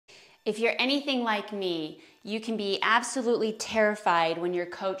If you're anything like me, you can be absolutely terrified when your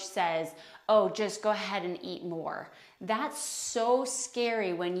coach says, oh, just go ahead and eat more. That's so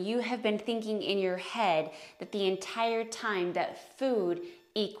scary when you have been thinking in your head that the entire time that food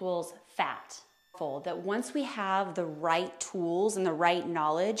equals fat. That once we have the right tools and the right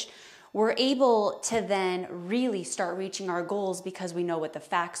knowledge, we're able to then really start reaching our goals because we know what the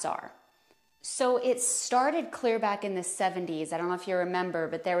facts are. So it started clear back in the 70s. I don't know if you remember,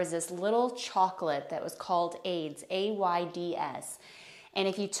 but there was this little chocolate that was called AIDS, AIDS. And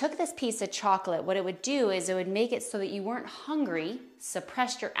if you took this piece of chocolate, what it would do is it would make it so that you weren't hungry,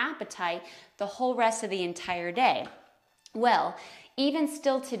 suppressed your appetite the whole rest of the entire day. Well, even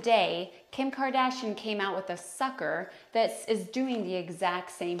still today, Kim Kardashian came out with a sucker that is doing the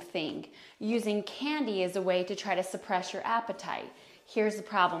exact same thing, using candy as a way to try to suppress your appetite. Here's the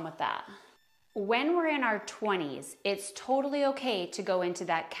problem with that. When we're in our 20s, it's totally okay to go into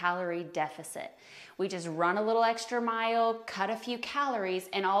that calorie deficit. We just run a little extra mile, cut a few calories,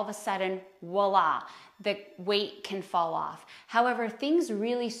 and all of a sudden, voila, the weight can fall off. However, things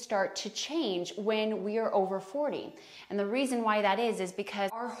really start to change when we are over 40. And the reason why that is because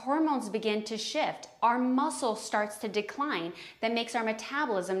our hormones begin to shift. Our muscle starts to decline. That makes our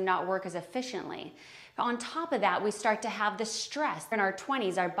metabolism not work as efficiently. On top of that, we start to have the stress. In our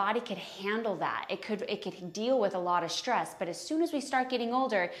 20s, our body could handle that. It could deal with a lot of stress. But as soon as we start getting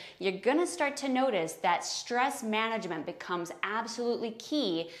older, you're gonna start to notice that stress management becomes absolutely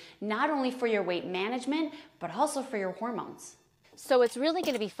key, not only for your weight management, but also for your hormones. So it's really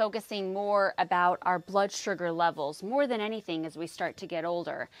going to be focusing more about our blood sugar levels more than anything as we start to get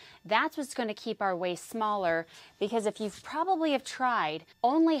older. That's what's going to keep our waist smaller, because if you've probably have tried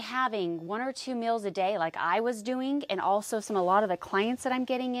only having 1 or 2 meals a day like I was doing, and also a lot of the clients that I'm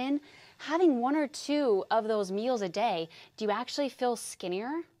getting in, having 1 or 2 of those meals a day, do you actually feel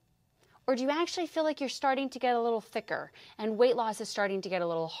skinnier? Or do you actually feel like you're starting to get a little thicker and weight loss is starting to get a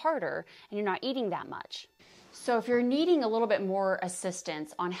little harder and you're not eating that much? So if you're needing a little bit more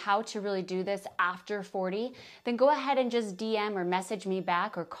assistance on how to really do this after 40, then go ahead and just DM or message me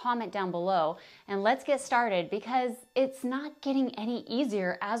back or comment down below and let's get started, because it's not getting any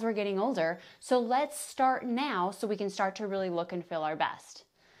easier as we're getting older. So let's start now so we can start to really look and feel our best.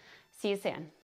 See you soon.